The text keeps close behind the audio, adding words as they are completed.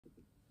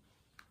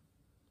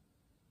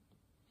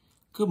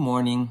Good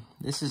morning.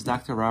 This is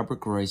Dr. Robert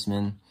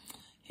Groysman,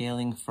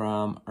 hailing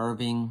from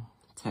Irving,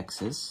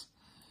 Texas.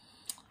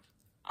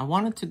 I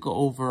wanted to go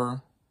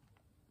over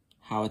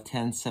how a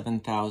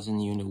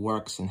 10-7000 unit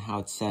works and how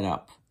it's set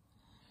up.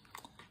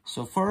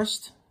 So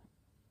first,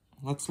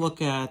 let's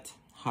look at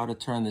how to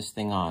turn this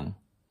thing on.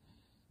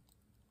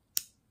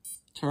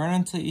 Turn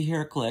until you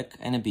hear a click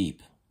and a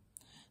beep.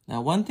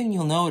 Now, one thing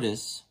you'll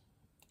notice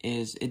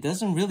is it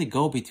doesn't really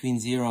go between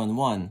 0 and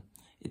 1.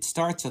 It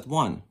starts at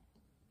 1.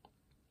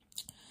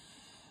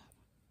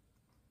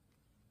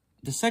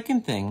 The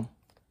second thing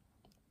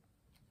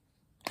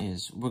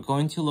is we're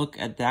going to look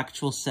at the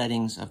actual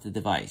settings of the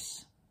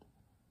device.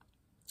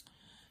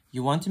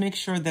 You want to make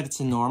sure that it's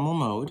in normal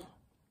mode.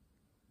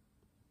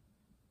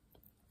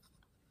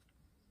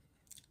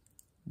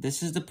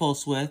 This is the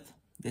pulse width,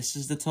 this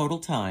is the total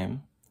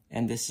time,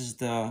 and this is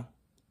the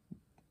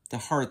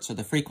hertz or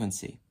the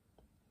frequency.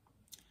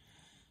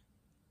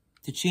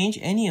 To change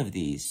any of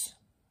these,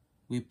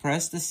 we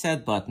press the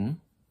set button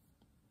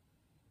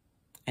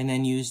and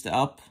then use the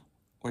up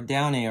or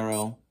down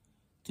arrow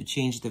to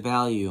change the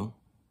value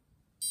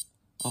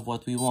of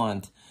what we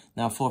want.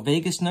 Now for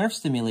vagus nerve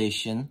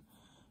stimulation,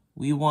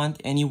 we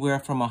want anywhere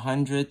from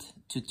 100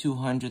 to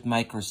 200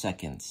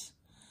 microseconds.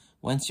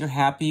 Once you're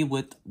happy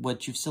with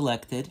what you've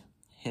selected,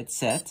 hit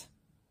set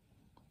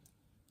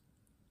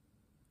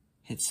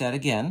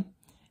again,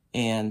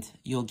 and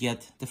you'll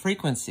get the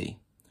frequency.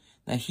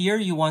 Now here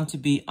you want to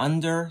be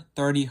under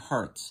 30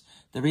 hertz.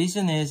 The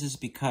reason is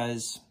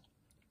because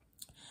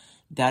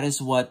that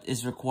is what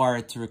is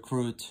required to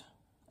recruit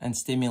and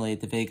stimulate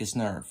the vagus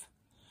nerve.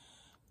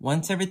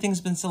 Once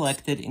everything's been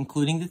selected,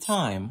 including the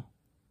time,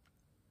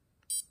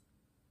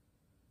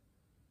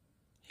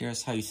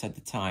 here's how you set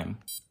the time.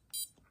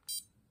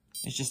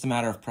 It's just a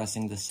matter of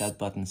pressing the set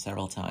button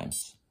several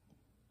times.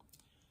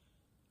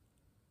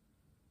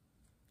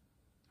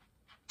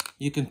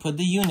 You can put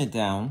the unit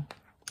down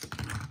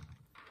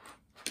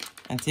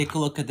and take a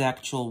look at the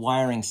actual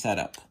wiring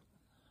setup.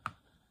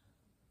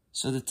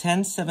 So the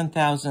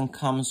 10-7000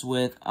 comes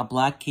with a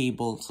black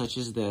cable such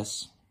as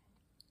this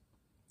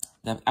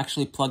that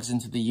actually plugs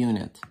into the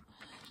unit.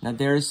 Now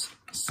there's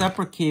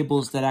separate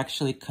cables that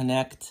actually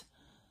connect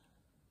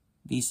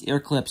these ear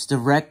clips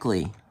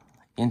directly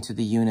into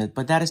the unit,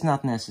 but that is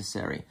not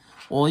necessary.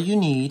 All you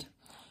need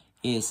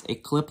is a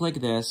clip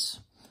like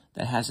this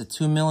that has a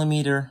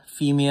 2mm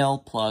female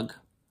plug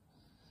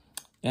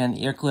and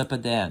ear clip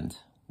at the end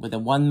with a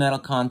 1 metal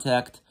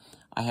contact.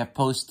 I have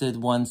posted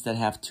ones that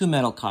have 2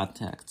 metal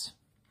contacts.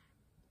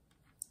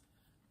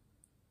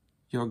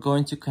 You're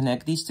going to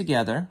connect these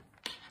together.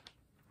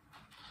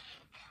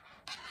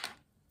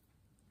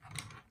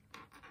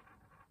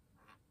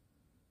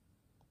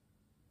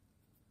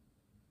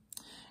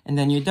 And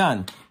then you're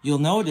done. You'll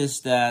notice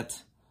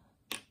that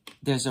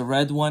there's a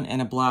red one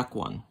and a black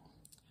one.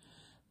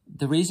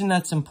 The reason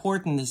that's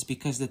important is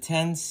because the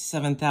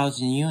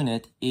 10-7000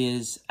 unit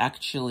is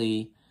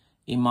actually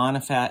a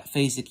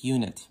monophasic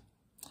unit,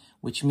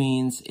 which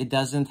means it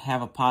doesn't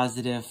have a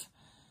positive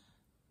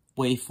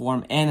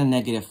waveform and a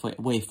negative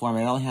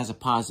waveform. It only has a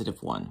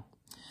positive one.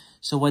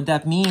 So what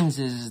that means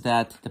is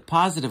that the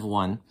positive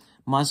one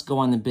must go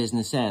on the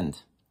business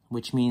end,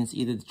 which means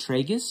either the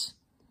tragus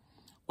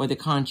or the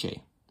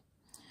concha.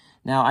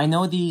 Now, I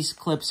know these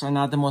clips are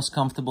not the most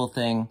comfortable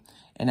thing,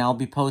 and I'll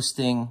be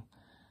posting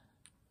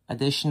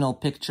additional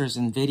pictures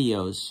and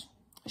videos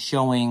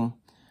showing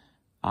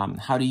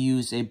how to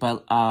use a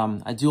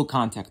dual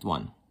contact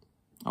one.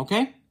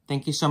 Okay?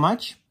 Thank you so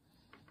much,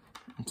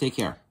 and take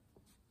care.